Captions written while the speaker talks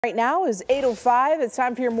Right now is 8:05. It's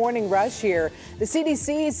time for your morning rush here. The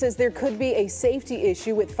CDC says there could be a safety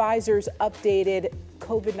issue with Pfizer's updated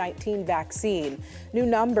COVID-19 vaccine. New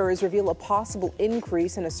numbers reveal a possible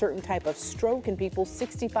increase in a certain type of stroke in people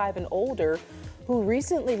 65 and older who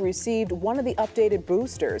recently received one of the updated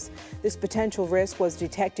boosters. This potential risk was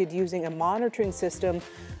detected using a monitoring system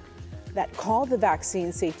that called the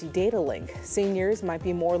vaccine safety data link. Seniors might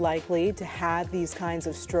be more likely to have these kinds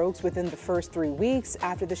of strokes within the first 3 weeks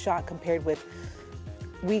after the shot compared with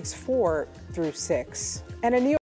weeks 4 through 6. And a New York